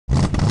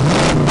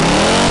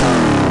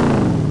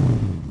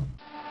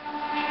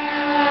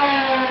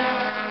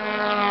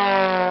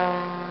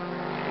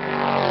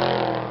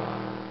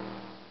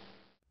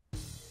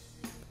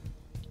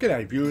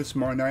G'day viewers,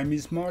 my name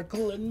is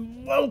Michael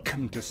and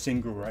welcome to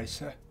Single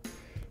Racer.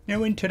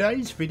 Now in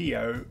today's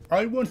video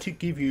I want to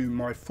give you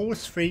my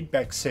force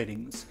feedback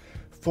settings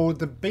for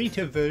the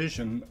beta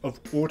version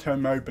of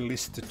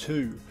Automobilista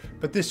 2,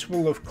 but this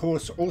will of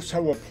course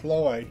also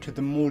apply to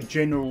the more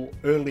general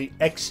early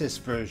access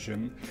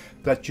version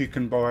that you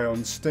can buy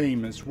on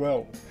Steam as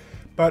well.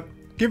 But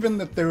given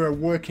that they're a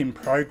work in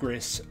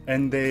progress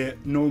and they're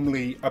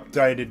normally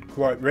updated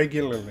quite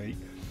regularly,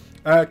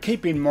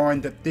 keep in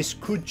mind that this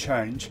could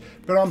change,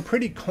 but I'm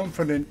pretty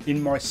confident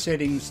in my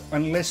settings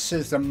unless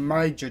there's a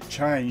major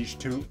change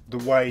to the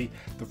way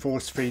the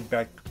force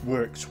feedback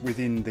works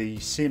within the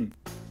sim.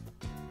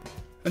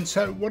 And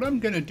so what I'm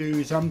going to do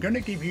is I'm going to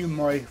give you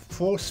my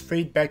force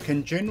feedback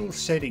and general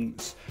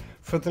settings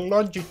for the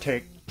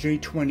Logitech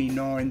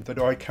G29 that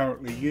I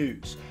currently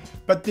use.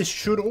 But this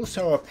should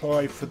also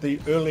apply for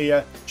the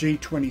earlier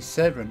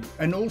G27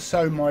 and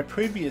also my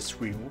previous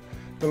wheel,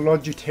 the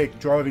Logitech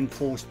Driving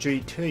Force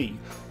GT.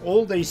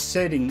 All these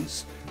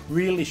settings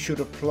really should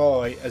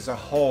apply as a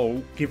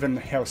whole given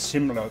how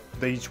similar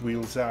these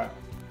wheels are.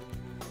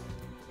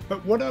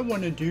 But what I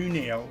want to do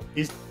now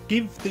is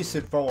give this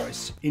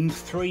advice in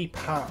 3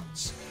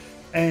 parts,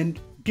 and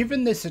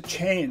given there's a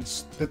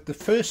chance that the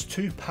first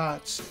 2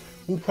 parts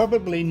will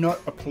probably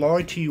not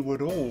apply to you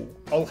at all,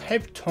 I'll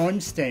have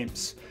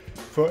timestamps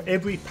for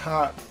every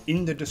part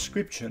in the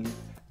description,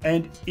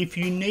 and if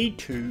you need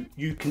to,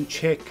 you can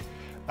check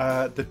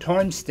the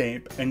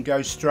timestamp and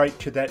go straight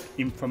to that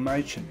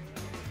information.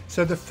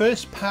 So the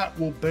first part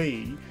will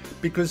be,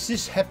 because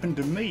this happened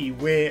to me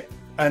where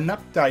an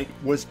update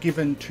was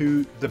given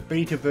to the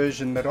beta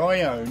version that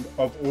I owned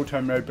of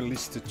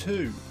Automobilista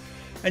 2,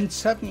 and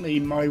suddenly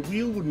my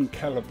wheel wouldn't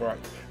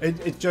calibrate.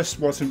 It just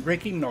wasn't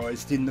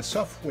recognized in the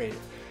software.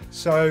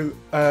 So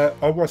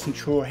I wasn't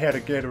sure how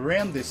to get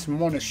around this and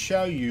want to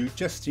show you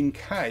just in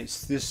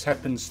case this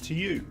happens to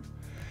you.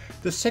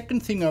 The second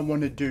thing I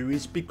want to do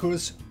is,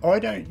 because I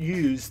don't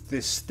use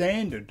the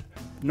standard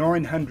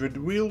 900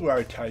 wheel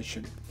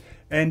rotation,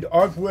 and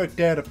I've worked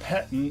out a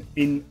pattern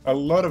in a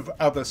lot of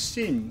other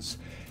sims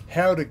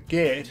how to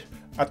get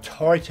a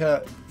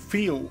tighter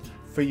feel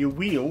for your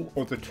wheel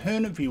or the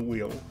turn of your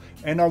wheel,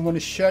 and I want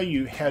to show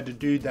you how to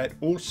do that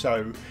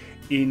also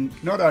in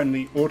not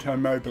only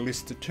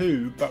Automobilista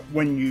 2, but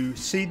when you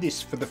see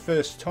this for the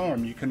first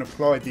time you can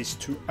apply this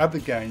to other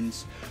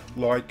games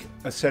like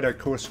Assetto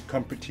Corsa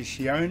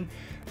Competizione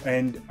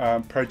and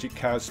Project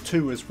Cars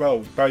 2 as well.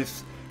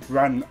 Both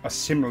run a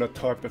similar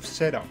type of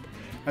setup.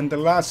 And the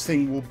last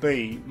thing will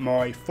be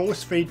my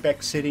force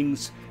feedback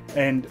settings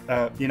and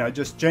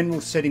just general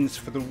settings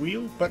for the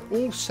wheel, but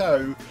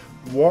also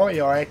why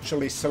I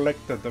actually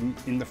selected them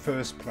in the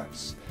first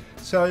place.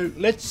 So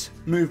let's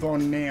move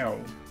on now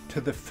to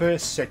the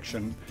first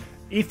section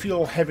if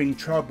you're having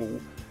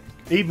trouble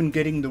even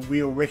getting the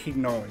wheel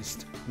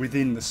recognized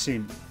within the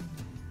sim.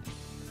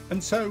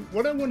 And so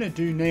what I want to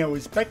do now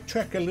is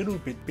backtrack a little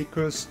bit,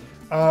 because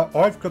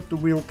I've got the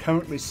wheel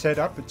currently set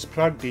up, it's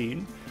plugged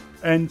in,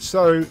 and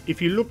so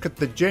if you look at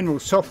the general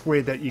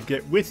software that you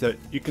get with it,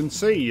 you can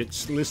see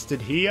it's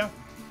listed here,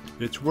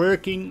 it's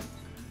working,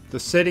 the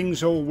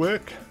settings all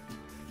work,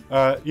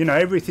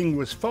 everything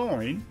was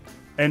fine,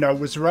 and I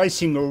was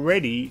racing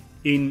already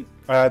in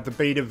the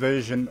beta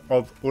version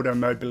of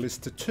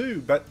Automobilista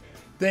 2, but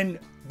then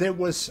there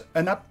was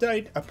an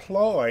update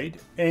applied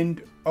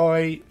and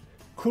I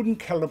couldn't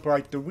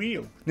calibrate the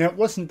wheel. Now it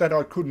wasn't that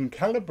I couldn't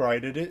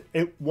calibrate it,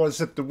 it was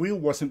that the wheel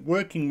wasn't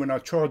working when I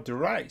tried to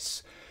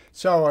race.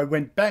 So I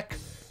went back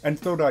and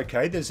thought,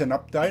 okay, there's an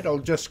update, I'll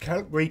just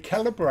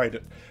recalibrate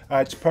it.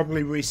 It's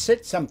probably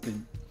reset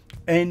something.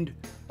 And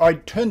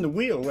I'd turn the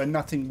wheel and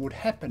nothing would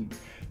happen.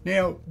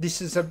 Now,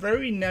 this is a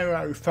very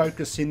narrow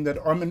focus in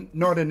that I'm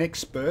not an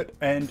expert,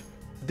 and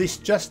this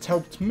just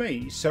helped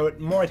me, so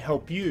it might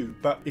help you.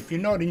 But if you're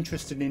not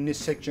interested in this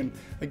section,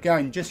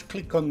 again, just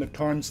click on the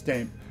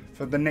timestamp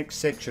for the next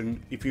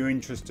section if you're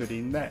interested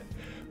in that.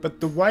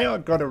 But the way I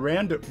got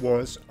around it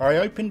was I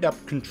opened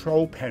up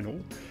Control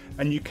Panel,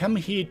 and you come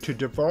here to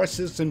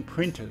Devices and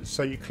Printers.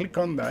 So you click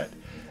on that,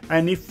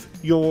 and if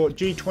your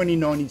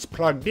G29 is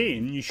plugged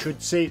in, you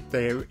should see it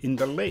there in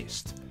the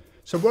list.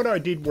 So what I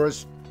did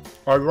was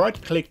I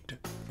right clicked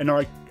and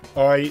I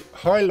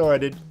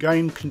highlighted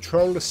Game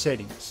Controller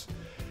Settings,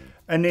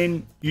 and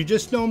then you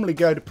just normally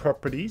go to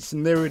Properties,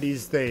 and there it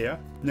is there.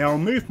 Now I'll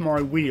move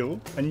my wheel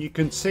and you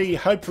can see,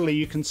 hopefully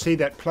you can see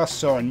that plus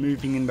sign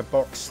moving in the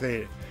box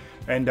there,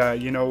 and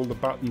all the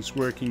buttons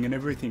working and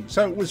everything.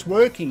 So it was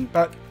working,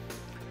 but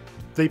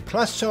the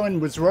plus sign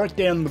was right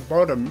down the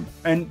bottom,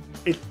 and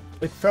it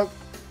felt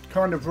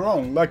kind of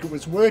wrong, like it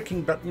was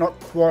working but not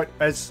quite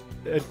as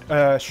it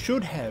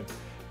should have.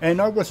 And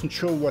I wasn't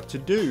sure what to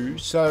do,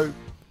 so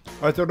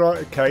I thought,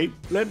 okay,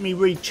 let me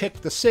recheck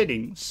the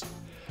settings.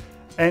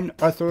 And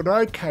I thought,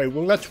 okay,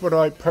 well that's what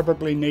I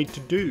probably need to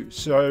do.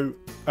 So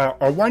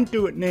I won't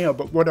do it now,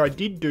 but what I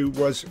did do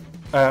was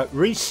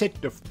reset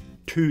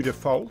to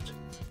default.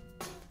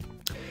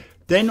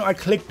 Then I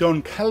clicked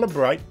on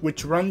Calibrate,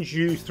 which runs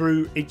you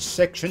through each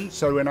section.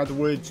 So in other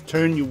words,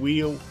 turn your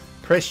wheel,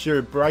 press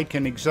your brake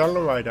and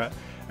accelerator.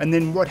 And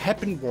then what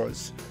happened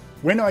was,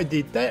 when I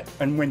did that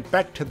and went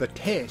back to the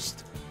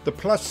test, the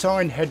plus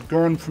sign had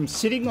gone from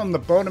sitting on the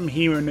bottom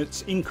here in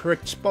its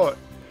incorrect spot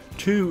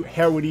to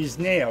how it is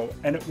now,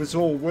 and it was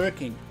all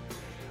working.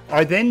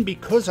 I then,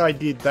 because I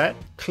did that,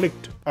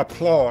 clicked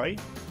apply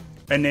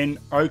and then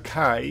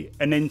OK,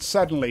 and then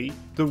suddenly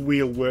the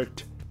wheel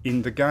worked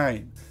in the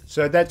game.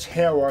 So that's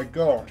how I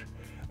got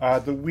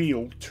the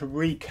wheel to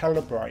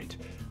recalibrate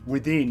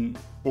within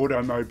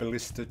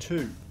Automobilista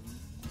 2.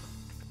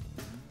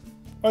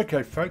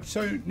 Okay folks,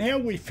 so now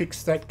we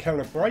fixed that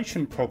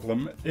calibration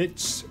problem.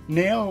 It's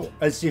now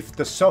as if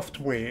the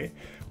software,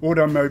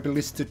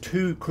 Automobilista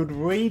 2, could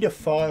read a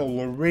file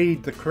or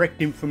read the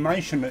correct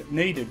information it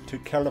needed to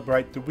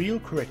calibrate the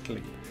wheel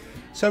correctly.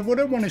 So what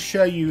I want to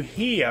show you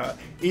here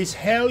is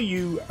how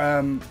you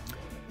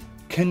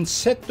can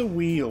set the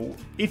wheel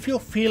if you're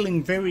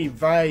feeling very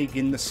vague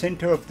in the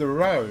center of the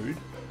road,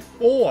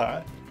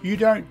 or you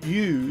don't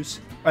use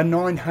a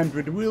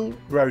 900 wheel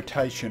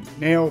rotation.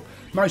 Now,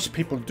 most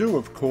people do,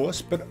 of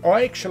course, but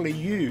I actually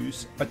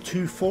use a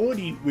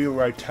 240 wheel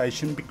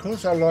rotation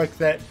because I like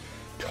that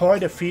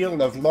tighter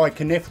feel of like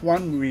an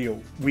F1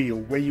 wheel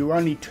where you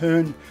only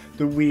turn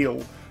the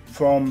wheel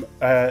from,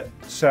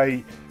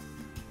 say,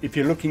 if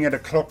you're looking at a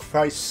clock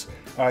face,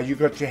 you've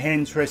got your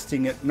hands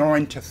resting at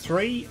 9 to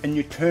 3 and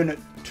you turn it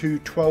to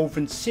 12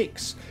 and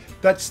 6.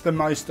 That's the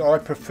most I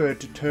prefer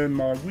to turn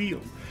my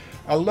wheel.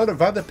 A lot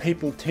of other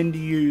people tend to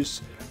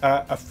use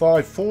a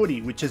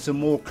 540, which is a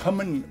more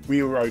common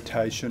wheel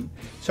rotation.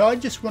 So I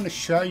just want to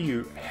show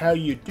you how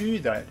you do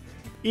that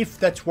if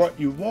that's what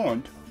you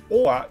want,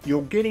 or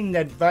you're getting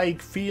that vague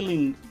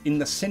feeling in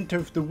the center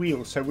of the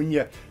wheel. So when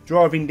you're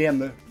driving down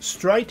the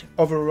straight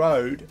of a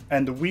road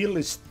and the wheel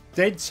is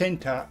dead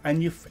center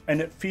and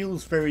it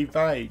feels very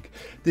vague,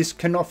 this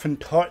can often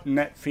tighten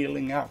that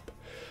feeling up.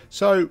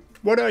 So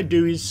what I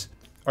do is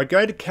I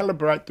go to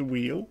calibrate the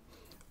wheel,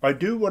 I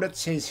do what it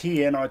says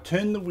here, and I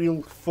turn the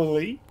wheel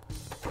fully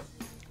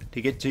to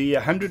get to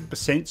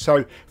 100%.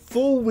 So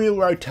full wheel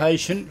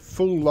rotation,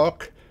 full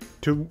lock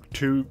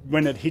to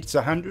when it hits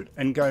 100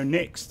 and go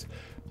next.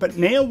 But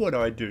now what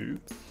I do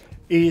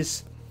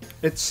is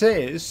it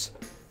says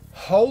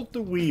hold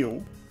the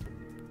wheel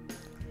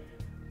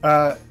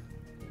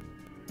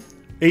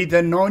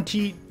either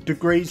 90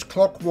 degrees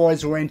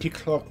clockwise or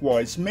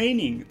anti-clockwise,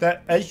 meaning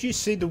that as you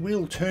see the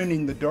wheel turn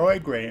in the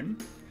diagram,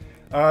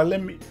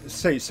 let me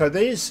see, so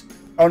there's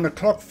on a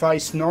clock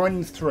face 9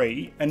 and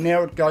 3, and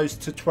now it goes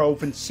to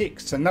 12 and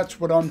 6, and that's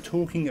what I'm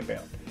talking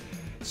about.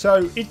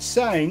 So it's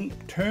saying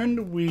turn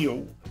the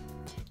wheel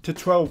to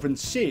 12 and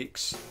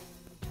 6,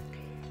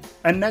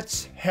 and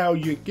that's how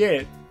you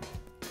get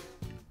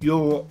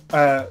your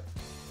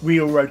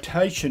wheel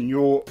rotation,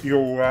 your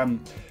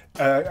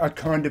a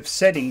kind of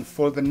setting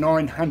for the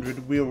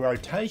 900 wheel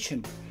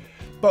rotation.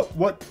 But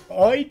what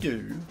I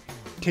do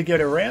to get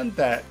around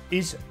that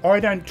is I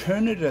don't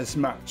turn it as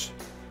much.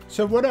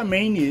 So what I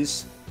mean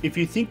is, if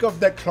you think of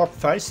that clock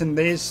face and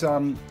there's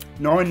 9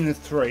 and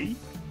 3,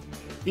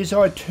 is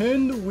I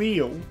turn the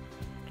wheel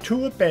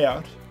to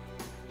about,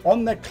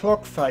 on that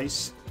clock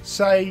face,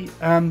 say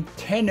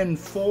 10 and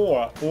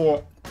 4,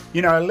 or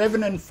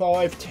 11 and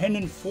 5, 10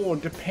 and 4,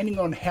 depending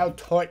on how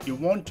tight you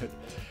want it.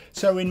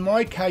 So in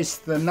my case,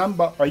 the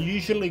number I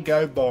usually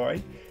go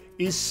by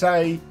is,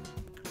 say,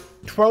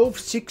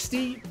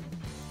 1260,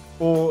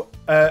 or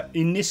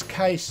in this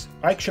case,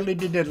 I actually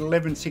did it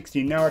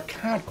 1160. Now I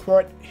can't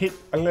quite hit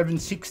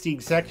 1160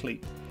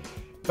 exactly,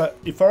 but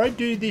if I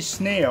do this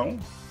now,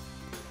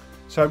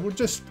 so we'll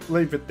just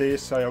leave it there.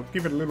 So I'll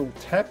give it a little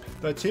tap.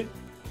 That's it.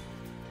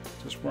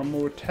 Just one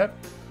more tap.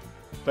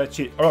 That's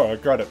it. Oh, I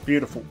got it.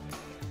 Beautiful.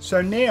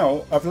 So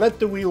now I've let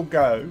the wheel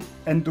go,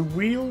 and the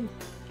wheel,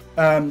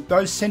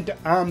 those center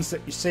arms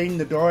that you see in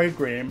the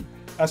diagram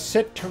are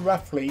set to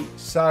roughly,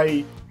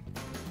 say,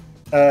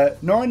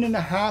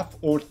 9.5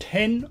 or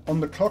 10 on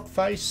the clock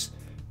face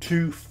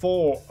to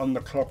 4 on the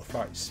clock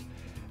face.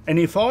 And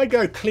if I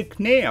go click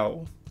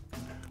now,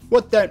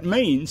 what that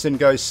means, and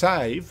go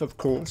save, of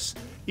course,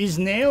 is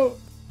now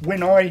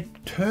when I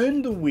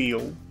turn the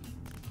wheel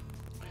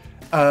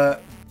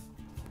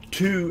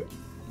to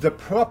the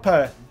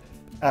proper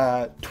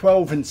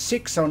 12 and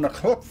 6 on the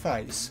clock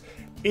face,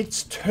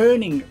 it's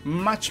turning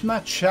much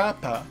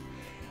sharper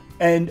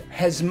and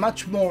has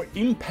much more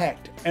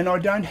impact, and I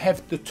don't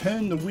have to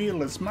turn the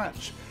wheel as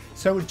much.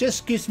 So it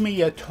just gives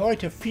me a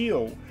tighter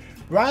feel,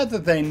 rather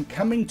than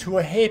coming to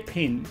a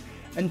hairpin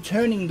and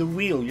turning the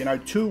wheel,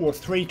 2 or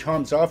 3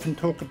 times. I often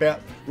talk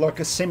about like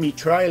a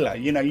semi-trailer,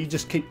 you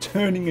just keep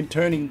turning and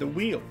turning the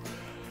wheel.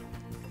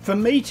 For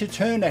me to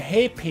turn a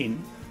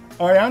hairpin,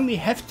 I only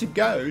have to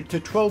go to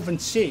 12 and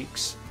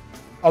 6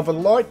 of a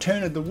light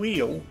turn of the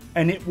wheel,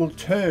 and it will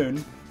turn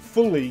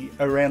fully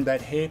around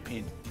that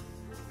hairpin.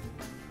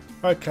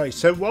 Okay,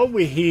 so while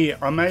we're here,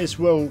 I may as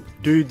well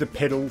do the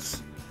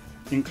pedals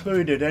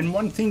included. And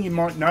one thing you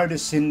might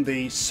notice in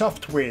the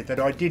software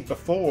that I did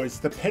before is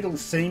the pedals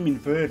seem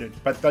inverted,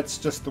 but that's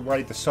just the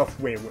way the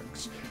software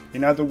works.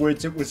 In other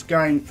words, it was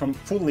going from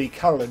fully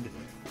coloured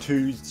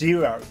to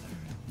 0,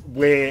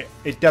 where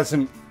it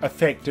doesn't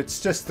affect. It's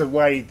just the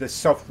way the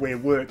software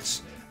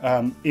works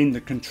in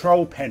the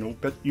control panel,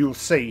 but you'll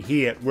see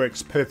here it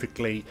works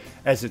perfectly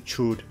as it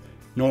should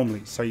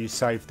normally, so you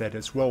save that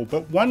as well.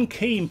 But one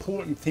key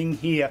important thing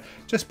here,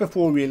 just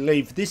before we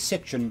leave this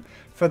section,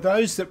 for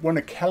those that want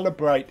to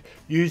calibrate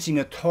using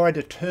a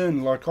tighter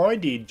turn like I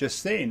did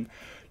just then,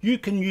 you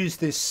can use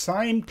this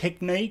same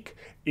technique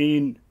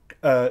in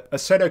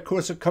Assetto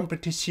Corsa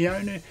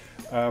Competizione,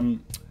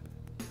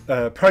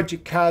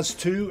 Project Cars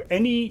 2,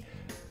 any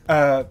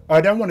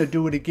I don't want to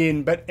do it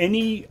again, but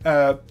any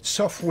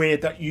software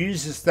that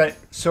uses that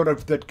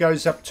that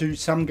goes up to,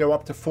 some go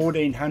up to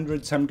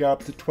 1400, some go up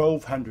to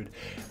 1200.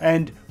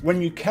 And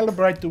when you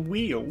calibrate the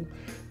wheel,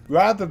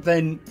 rather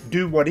than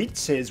do what it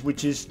says,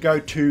 which is go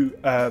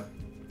to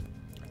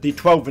the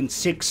 12 and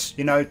 6,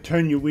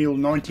 turn your wheel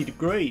 90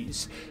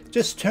 degrees,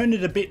 just turn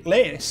it a bit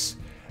less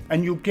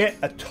and you'll get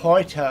a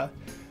tighter,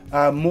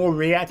 more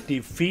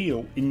reactive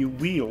feel in your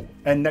wheel,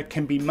 and that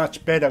can be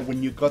much better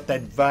when you've got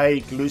that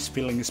vague loose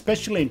feeling.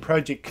 Especially in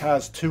Project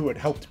Cars 2, it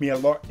helped me a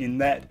lot in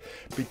that,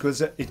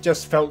 because it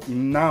just felt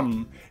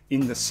numb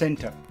in the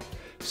center.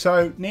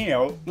 So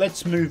now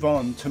let's move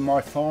on to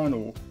my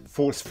final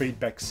force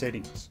feedback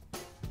settings.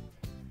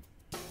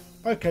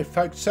 Okay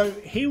folks, so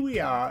here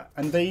we are,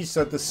 and these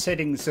are the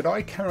settings that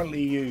I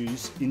currently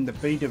use in the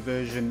beta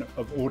version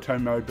of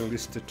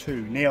Automobilista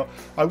 2. Now,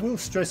 I will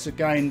stress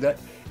again that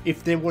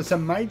if there was a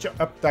major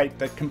update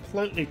that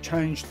completely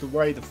changed the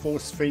way the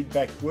force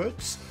feedback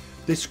works,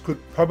 this could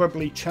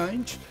probably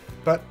change,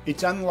 but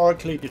it's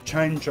unlikely to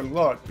change a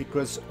lot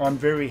because I'm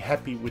very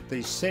happy with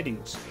these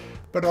settings.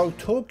 But I'll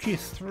talk you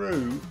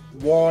through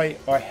why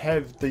I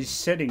have these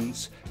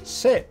settings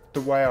set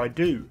the way I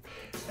do.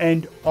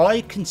 And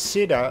I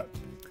consider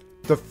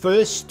the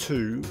first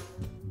two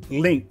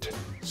linked.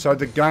 So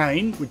the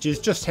gain, which is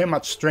just how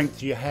much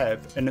strength you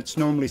have, and it's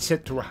normally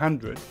set to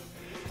 100,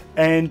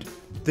 and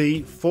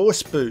the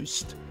force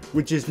boost,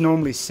 which is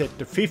normally set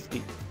to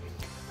 50.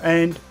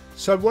 And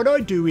so what I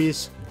do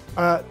is,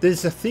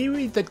 there's a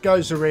theory that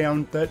goes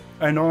around that,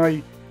 and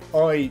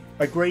I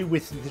agree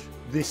with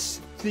this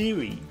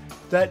theory,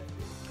 that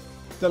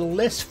the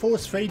less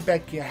force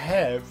feedback you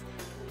have,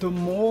 the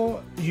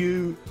more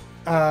you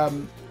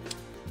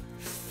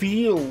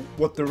feel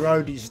what the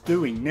road is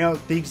doing. Now,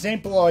 the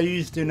example I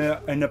used in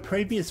a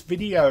previous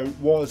video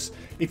was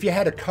if you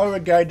had a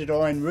corrugated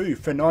iron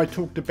roof, and I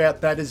talked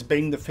about that as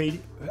being the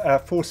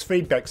force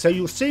feedback. So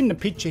you'll see in the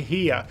picture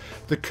here,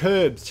 the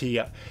curbs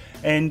here,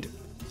 and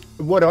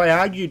what I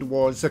argued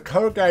was the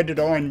corrugated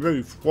iron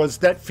roof was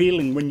that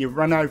feeling when you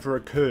run over a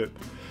curb.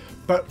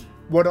 But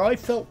what I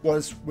felt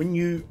was when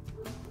you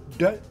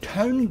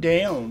tone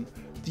down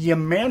the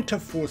amount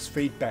of force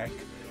feedback,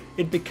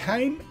 it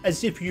became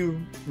as if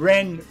you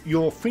ran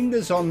your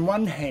fingers on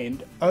one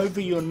hand over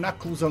your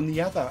knuckles on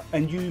the other,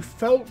 and you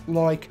felt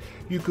like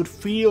you could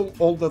feel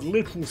all the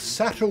little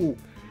subtle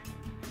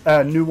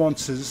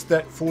nuances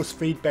that force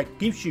feedback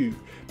gives you,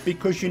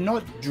 because you're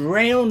not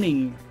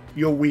drowning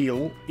your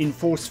wheel in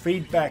force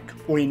feedback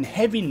or in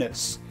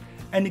heaviness,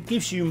 and it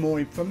gives you more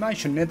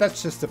information. Now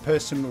that's just a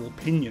personal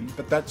opinion,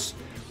 but that's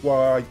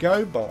why I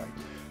go by.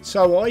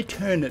 So I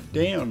turn it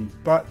down,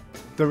 but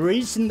the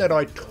reason that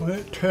I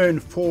turn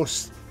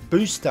force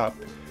boost up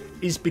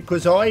is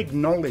because I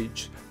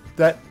acknowledge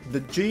that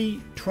the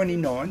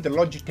G29, the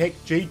Logitech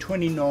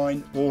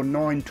G29 or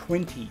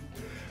 920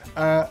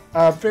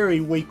 are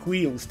very weak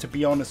wheels, to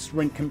be honest,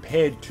 when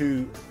compared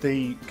to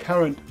the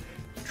current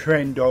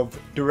trend of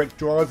direct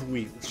drive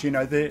wheels.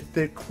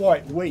 They're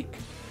quite weak.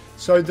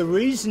 So the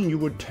reason you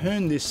would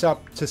turn this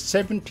up to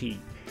 70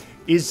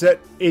 is that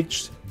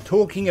it's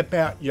talking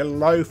about your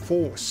low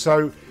force.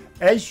 So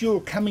as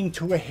you're coming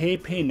to a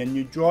hairpin and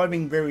you're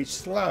driving very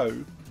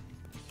slow,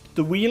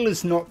 the wheel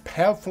is not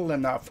powerful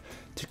enough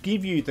to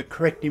give you the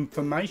correct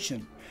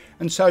information.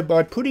 And so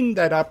by putting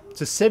that up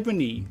to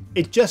 70,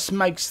 it just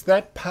makes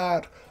that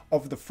part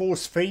of the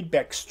force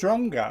feedback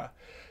stronger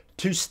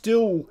to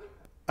still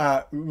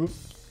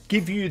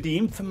give you the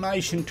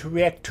information to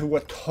react to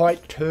a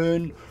tight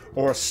turn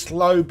or a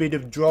slow bit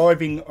of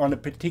driving on a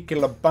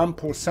particular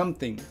bump or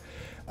something.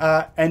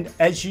 And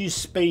as you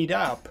speed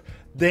up,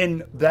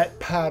 then that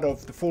part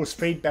of the force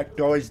feedback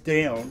dies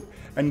down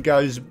and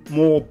goes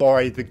more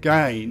by the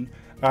gain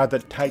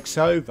that takes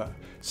over.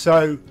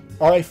 So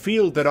I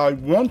feel that I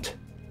want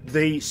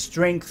the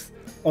strength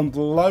on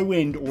the low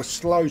end or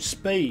slow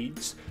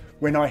speeds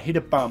when I hit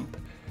a bump,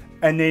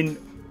 and then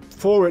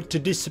for it to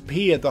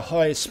disappear the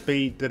higher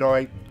speed that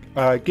I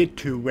get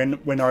to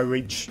when I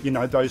reach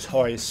those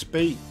higher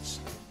speeds.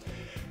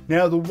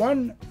 Now, the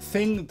one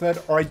thing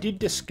that I did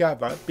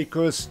discover,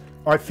 because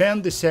I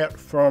found this out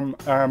from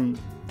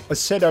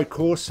Assetto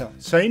Corsa.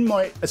 So in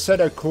my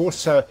Assetto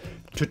Corsa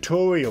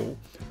tutorial,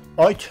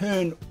 I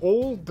turn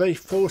all the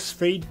force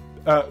feed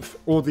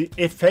or the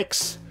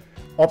FX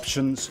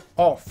options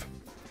off.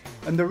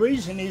 And the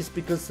reason is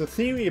because the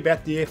theory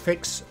about the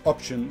FX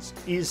options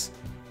is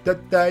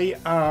that they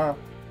are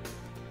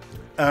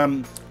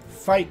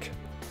fake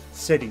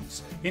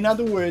settings. In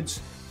other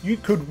words, you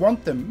could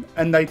want them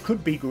and they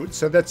could be good,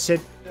 so that's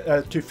set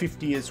to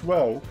 50 as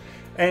well.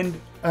 And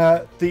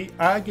the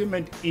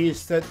argument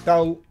is that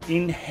they'll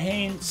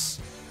enhance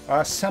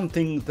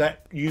something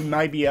that you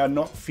maybe are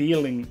not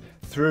feeling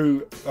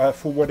through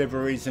for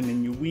whatever reason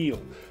in your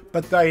wheel.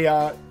 But they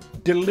are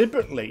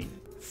deliberately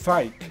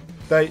fake.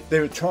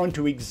 They're trying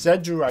to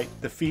exaggerate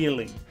the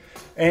feeling.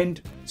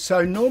 And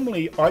so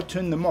normally I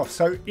turn them off.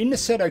 So in the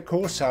Assetto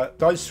Corsa,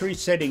 those 3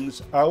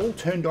 settings are all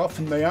turned off,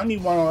 and the only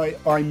one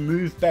I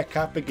moved back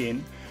up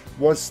again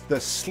was the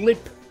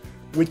slip,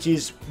 which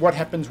is what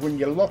happens when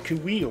you lock your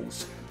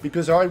wheels,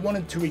 because I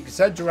wanted to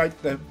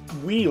exaggerate the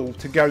wheel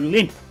to go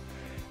limp.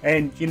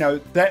 And you know,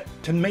 that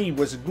to me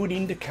was a good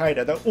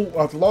indicator that, oh,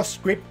 I've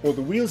lost grip, or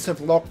the wheels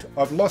have locked,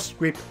 I've lost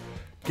grip,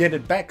 get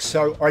it back.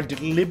 So I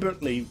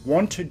deliberately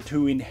wanted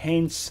to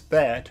enhance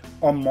that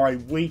on my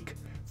weak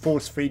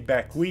force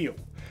feedback wheel.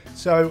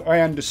 So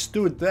I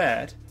understood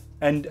that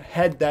and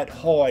had that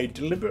high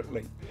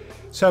deliberately.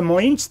 So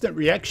my instant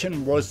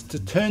reaction was to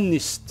turn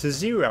this to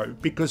 0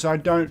 because I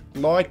don't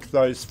like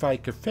those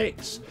fake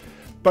effects.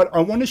 But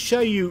I want to show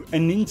you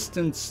an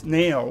instance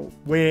now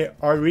where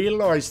I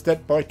realized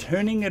that by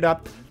turning it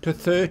up to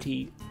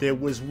 30, there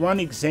was one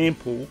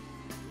example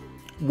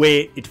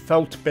where it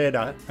felt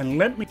better, and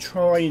let me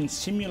try and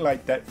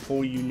simulate that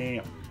for you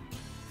now.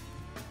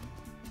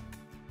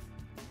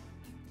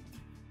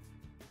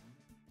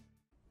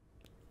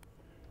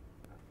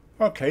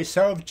 Okay,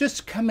 so I've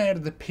just come out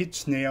of the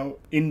pits now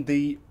in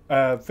the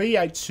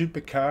V8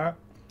 supercar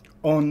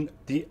on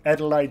the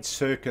Adelaide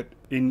circuit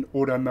in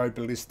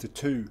Automobilista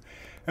 2.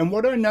 And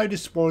what I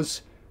noticed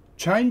was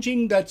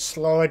changing that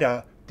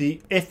slider,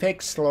 the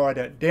FX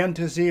slider, down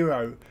to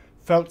 0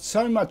 felt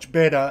so much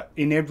better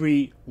in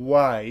every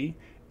way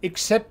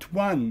except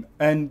one,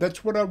 and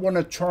that's what I want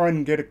to try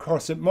and get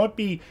across. It might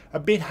be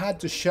a bit hard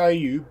to show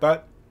you,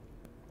 but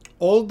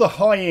all the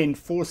high-end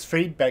force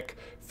feedback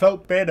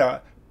felt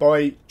better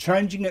by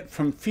changing it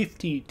from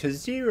 50 to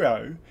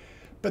 0.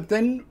 But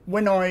then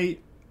when I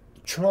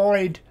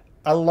tried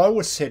a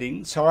lower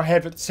setting, so I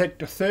have it set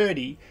to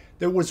 30,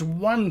 there was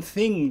one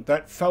thing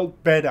that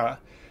felt better,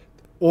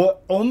 or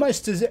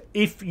almost as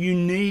if you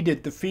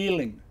needed the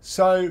feeling.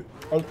 So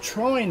I'll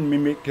try and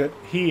mimic it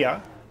here.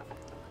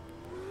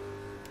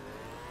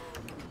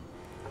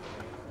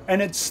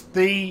 And it's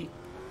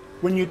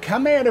when you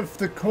come out of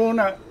the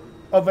corner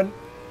of an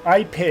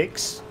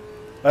apex,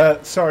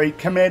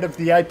 come out of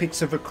the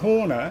apex of a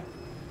corner,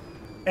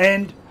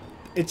 and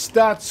it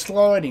starts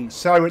sliding.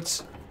 So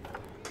it's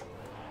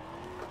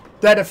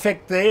that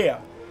effect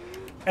there.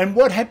 And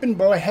what happened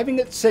by having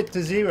it set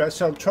to 0,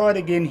 so I'll try it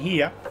again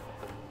here,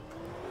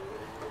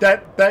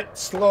 that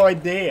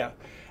slide there.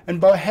 And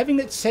by having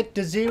it set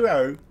to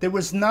 0, there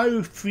was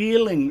no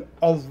feeling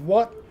of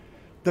what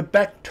the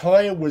back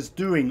tyre was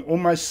doing,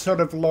 almost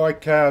sort of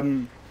like,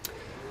 you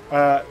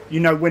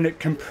know, when it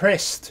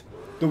compressed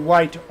the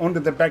weight onto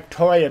the back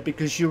tyre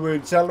because you were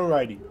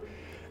accelerating.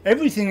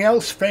 Everything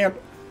else felt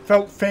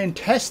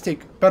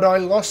fantastic, but I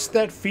lost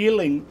that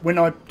feeling when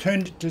I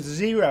turned it to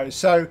 0.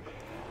 So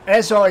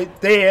as I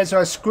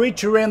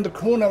screech around the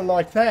corner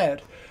like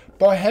that,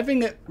 by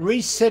having it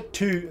reset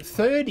to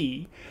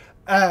 30,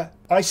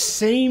 I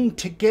seemed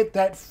to get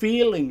that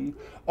feeling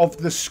of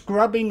the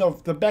scrubbing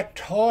of the back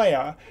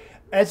tyre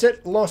as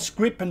it lost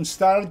grip and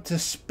started to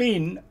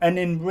spin, and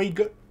then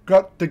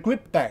got the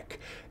grip back.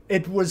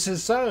 It was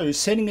as though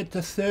setting it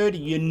to 30,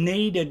 you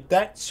needed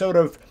that sort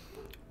of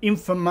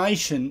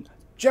information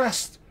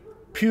just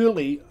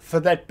purely for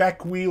that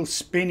back wheel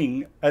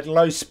spinning at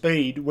low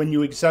speed when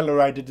you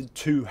accelerated it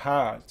too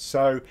hard.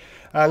 So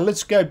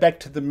let's go back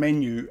to the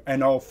menu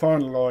and I'll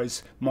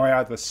finalize my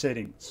other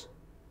settings.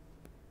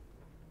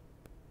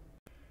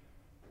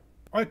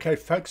 Okay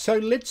folks, so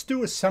let's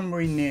do a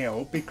summary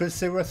now, because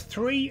there are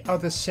 3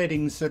 other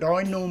settings that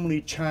I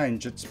normally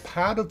change. It's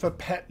part of a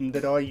pattern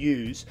that I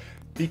use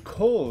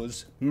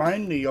because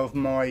mainly of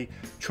my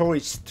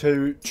choice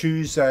to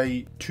choose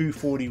a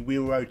 240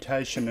 wheel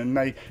rotation, and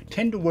they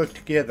tend to work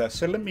together.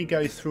 So let me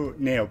go through it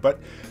now. But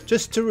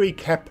just to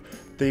recap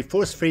the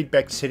force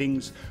feedback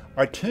settings,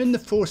 I turn the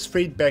force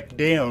feedback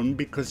down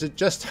because it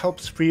just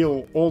helps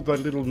feel all the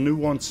little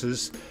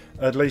nuances,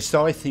 at least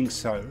I think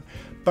so.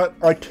 But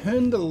I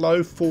turn the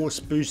low force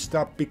boost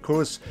up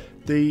because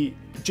the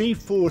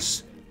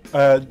G-Force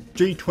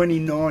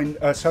G29,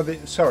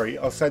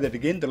 I'll say that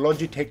again, the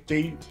Logitech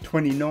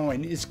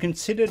G29 is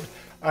considered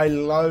a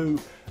low,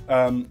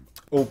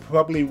 or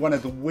probably one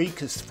of the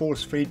weakest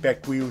force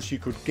feedback wheels you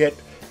could get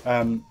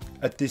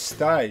at this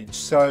stage.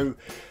 So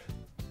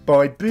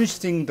by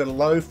boosting the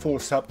low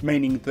force up,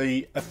 meaning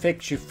the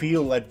effects you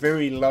feel at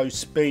very low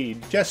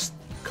speed, just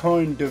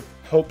kind of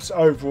helps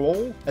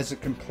overall as a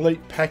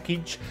complete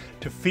package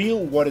to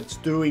feel what it's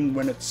doing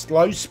when it's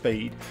low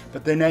speed,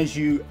 but then as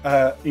you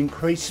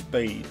increase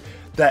speed,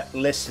 that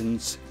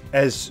lessens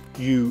as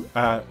you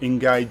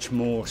engage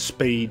more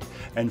speed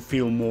and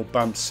feel more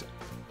bumps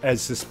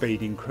as the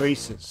speed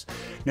increases.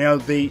 Now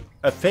the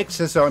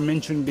effects, as I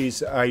mentioned,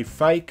 is a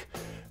fake,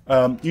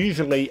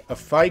 usually a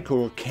fake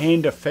or a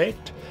canned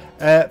effect,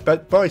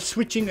 but by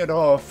switching it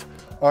off,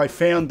 I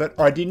found that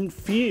I didn't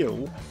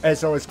feel,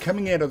 as I was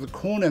coming out of the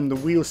corner and the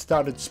wheels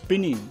started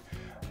spinning,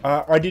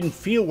 I didn't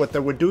feel what they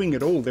were doing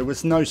at all. There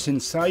was no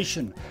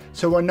sensation.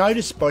 So I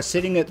noticed by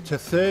setting it to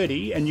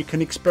 30, and you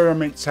can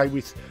experiment, say,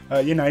 with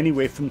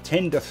anywhere from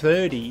 10 to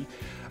 30,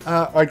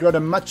 I got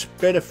a much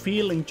better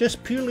feeling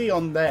just purely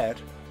on that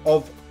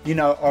of,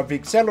 I've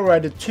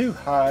accelerated too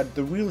hard,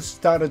 the wheels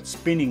started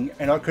spinning,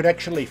 and I could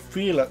actually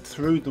feel it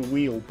through the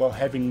wheel by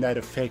having that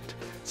effect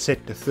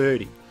set to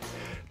 30.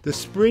 The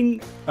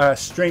spring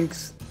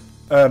strength,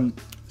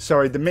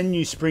 the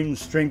menu spring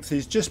strength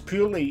is just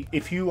purely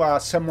if you are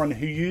someone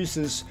who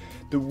uses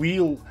the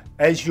wheel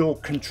as your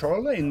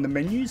controller in the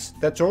menus.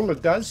 That's all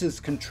it does, is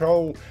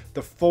control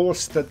the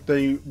force that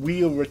the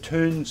wheel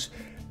returns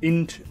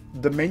into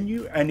the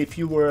menu. And if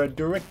you were a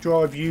direct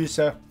drive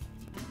user,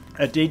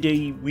 a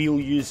DD wheel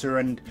user,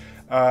 and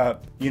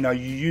you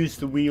use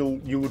the wheel,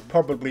 you would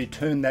probably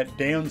turn that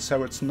down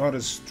so it's not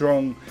as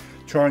strong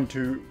trying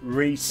to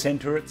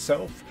recenter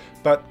itself.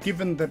 But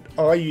given that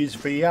I use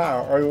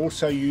VR, I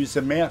also use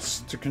a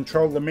mouse to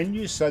control the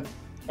menu, so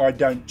I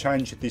don't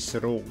change this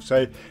at all.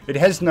 So it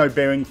has no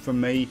bearing for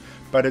me,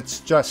 but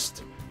it's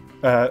just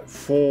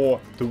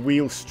for the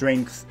wheel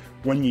strength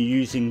when you're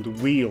using the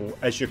wheel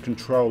as your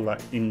controller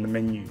in the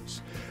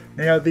menus.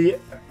 Now the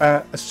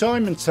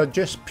assignments are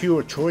just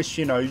pure choice.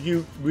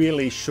 You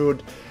really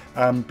should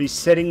be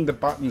setting the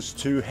buttons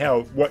to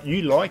what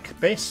you like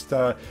best.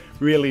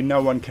 Really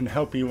no one can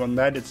help you on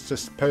that, it's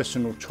just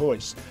personal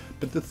choice.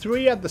 But the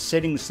three other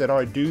settings that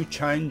I do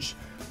change,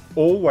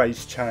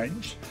 always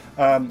change,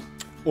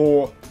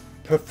 or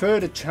prefer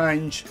to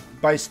change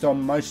based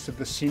on most of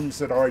the sims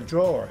that I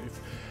drive.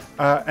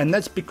 And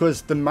that's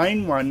because the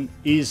main one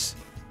is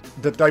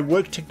that they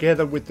work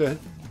together with the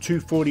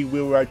 240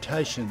 wheel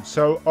rotation.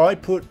 So I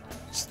put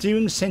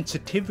steering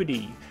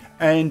sensitivity,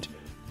 and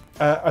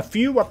a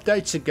few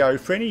updates ago,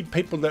 for any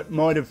people that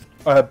might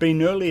have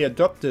been early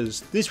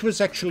adopters, this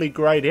was actually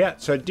grayed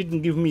out, so it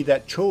didn't give me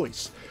that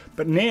choice.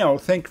 But now,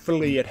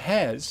 thankfully, it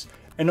has,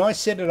 and I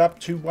set it up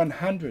to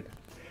 100.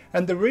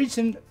 And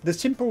the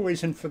simple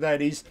reason for that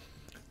is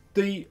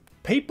the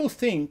people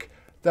think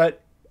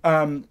that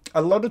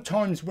a lot of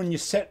times when you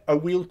set a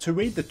wheel to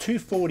either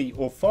 240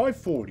 or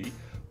 540,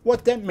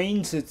 what that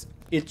means is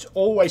it's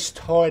always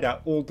tighter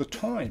all the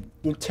time.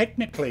 Well,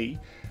 technically,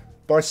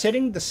 by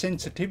setting the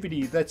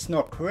sensitivity, that's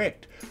not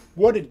correct.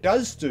 What it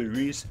does do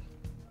is,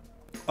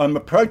 I'm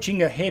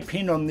approaching a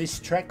hairpin on this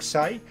track,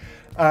 say,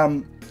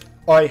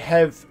 I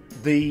have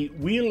the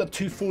wheel at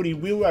 240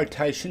 wheel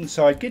rotation,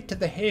 so I get to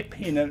the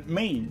hairpin, and it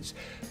means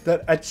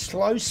that at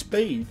slow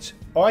speeds,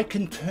 I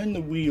can turn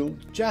the wheel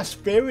just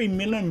very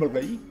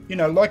minimally,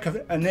 like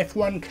an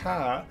F1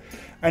 car,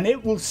 and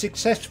it will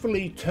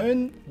successfully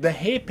turn the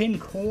hairpin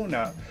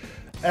corner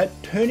at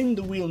turning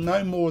the wheel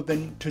no more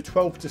than to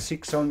 12 to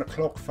 6 on the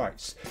clock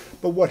face.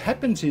 But what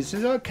happens is,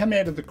 as I come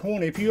out of the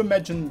corner, if you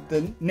imagine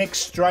the next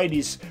straight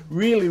is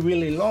really,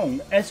 really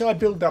long, as I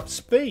build up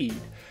speed,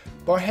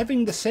 by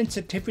having the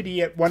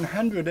sensitivity at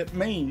 100, it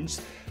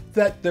means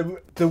that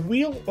the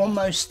wheel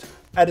almost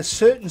at a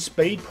certain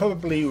speed,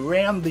 probably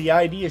around the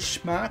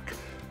 80ish mark,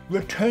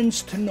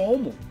 returns to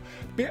normal.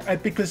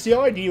 Because the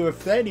idea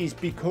of that is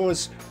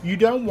because you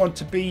don't want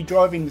to be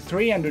driving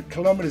 300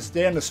 kilometers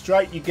down a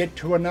straight, you get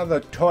to another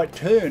tight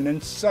turn,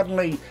 and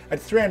suddenly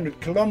at 300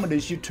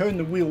 kilometers you turn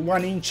the wheel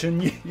 1 inch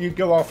and you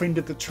go off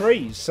into the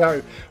trees,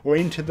 or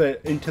into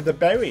the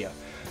barrier.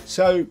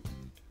 So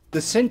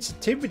the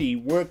sensitivity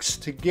works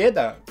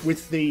together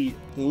with the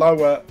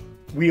lower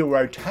wheel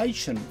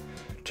rotation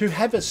to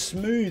have a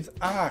smooth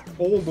arc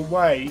all the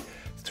way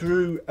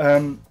through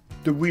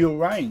the wheel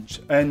range.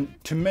 And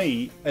to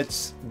me,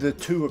 it's the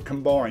two are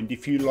combined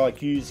if you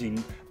like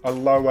using a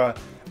lower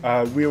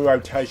wheel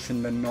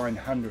rotation than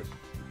 900.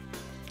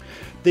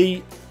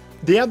 The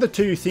other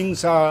two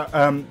things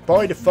are,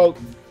 by default,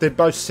 they're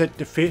both set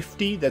to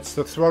 50. That's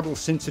the throttle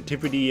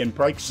sensitivity and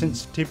brake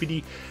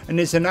sensitivity. And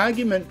there's an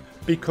argument,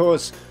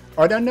 because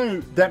I don't know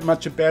that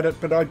much about it,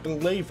 but I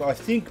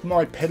think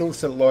my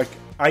pedals are like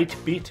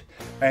 8-bit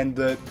and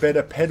the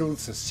better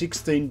pedals are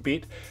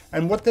 16-bit.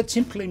 And what that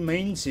simply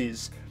means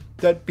is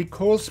that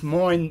because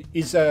mine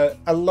is a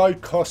low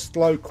cost,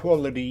 low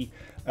quality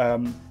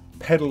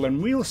pedal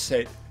and wheel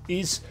set,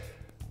 is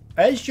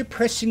as you're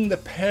pressing the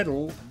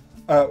pedal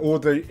or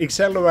the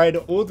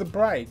accelerator or the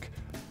brake,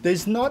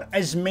 there's not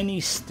as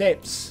many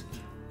steps,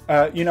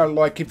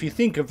 like if you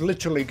think of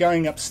literally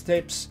going up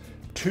steps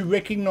to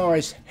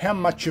recognize how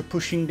much you're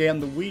pushing down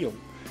the wheel.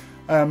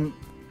 And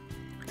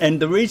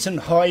the reason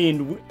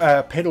high-end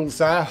pedals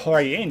are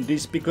high-end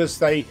is because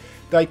they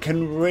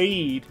can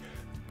read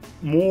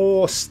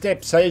more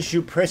steps as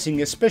you're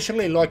pressing,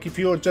 especially like if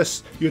you're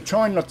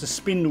trying not to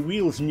spin the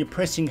wheels and you're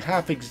pressing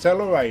half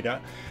accelerator,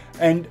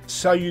 and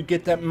so you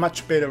get that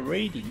much better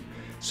reading.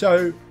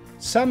 So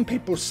some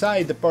people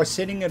say that by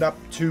setting it up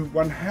to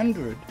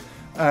 100,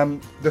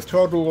 the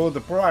throttle or the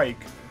brake,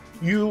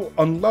 you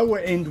on lower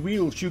end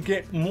wheels you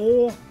get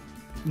more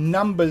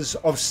numbers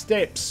of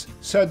steps,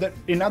 so that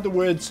in other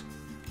words,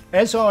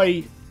 as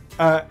I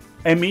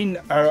am in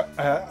a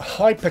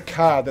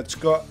hypercar that's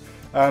got,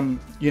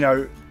 you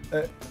know,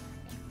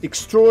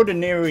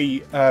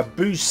 extraordinary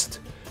boost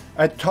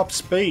at top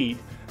speed,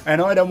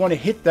 and I don't want to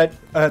hit that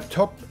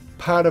top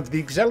part of the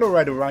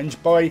accelerator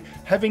range by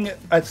having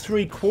a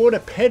 3/4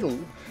 pedal.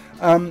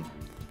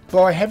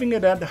 By having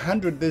it at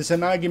 100, there's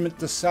an argument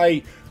to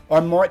say I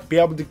might be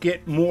able to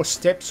get more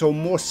steps or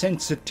more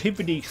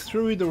sensitivity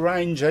through the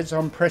range as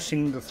I'm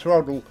pressing the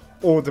throttle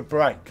or the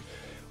brake.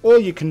 All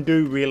you can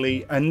do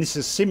really, and this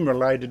is sim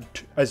related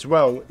as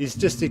well, is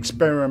just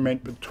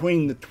experiment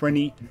between the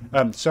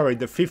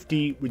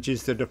 50, which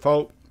is the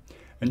default,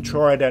 and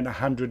try it at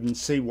 100 and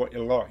see what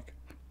you like.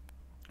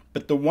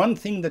 But the one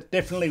thing that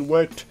definitely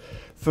worked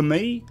for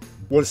me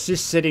was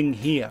this setting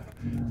here.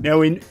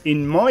 Now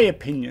in my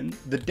opinion,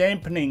 the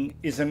dampening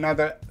is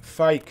another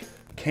fake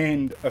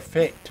canned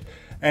effect,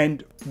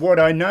 and what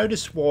I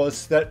noticed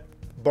was that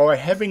by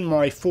having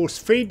my force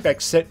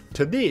feedback set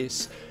to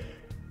this,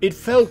 it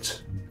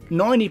felt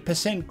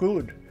 90%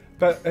 good,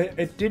 but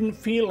it didn't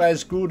feel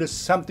as good as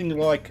something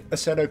like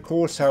Assetto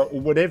Corsa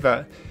or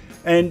whatever.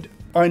 And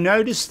I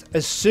noticed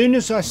as soon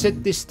as I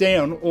set this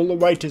down all the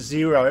way to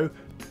 0,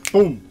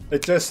 boom,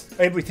 it just,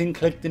 everything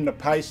clicked into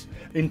place,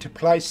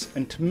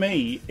 and to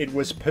me it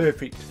was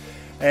perfect.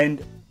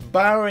 And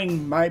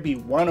barring maybe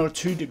 1 or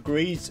 2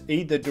 degrees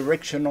either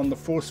direction on the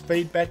force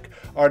feedback,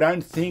 I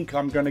don't think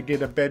I'm going to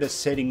get a better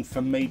setting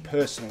for me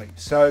personally.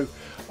 So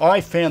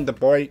I found that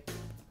by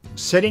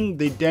setting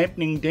the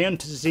dampening down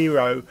to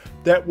 0,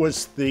 that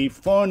was the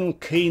final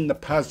key in the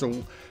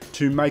puzzle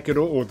to make it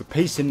all, or the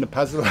piece in the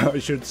puzzle I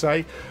should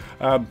say,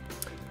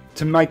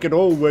 to make it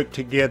all work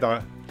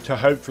together to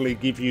hopefully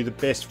give you the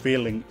best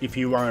feeling if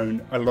you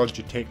own a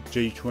Logitech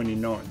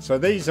G29. So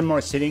these are my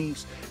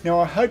settings. Now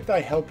I hope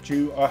they helped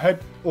you. I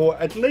hope, or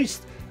at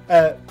least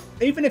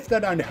even if they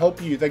don't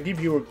help you, they give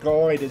you a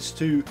guide as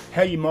to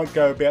how you might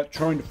go about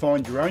trying to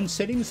find your own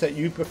settings that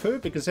you prefer,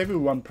 because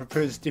everyone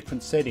prefers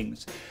different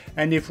settings.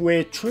 And if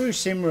we're true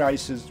sim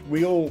racers,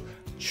 we all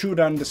should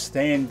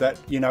understand that,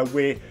 you know,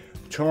 we're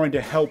trying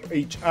to help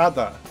each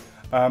other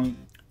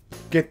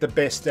get the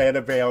best out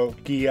of our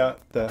gear,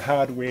 the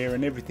hardware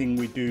and everything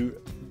we do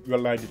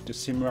related to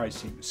sim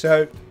racing.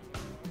 So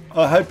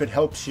I hope it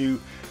helps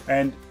you,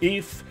 and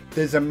if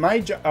there's a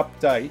major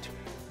update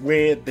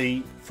where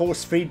the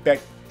force feedback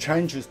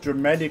changes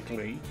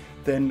dramatically,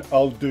 then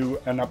I'll do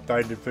an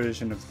updated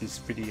version of this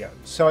video.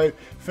 So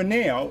for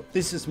now,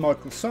 this is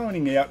Michael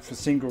signing out for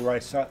Single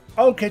Racer.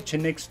 I'll catch you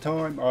next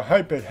time. I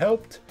hope it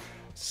helped.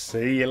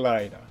 See you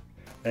later,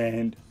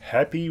 and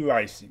happy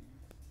racing.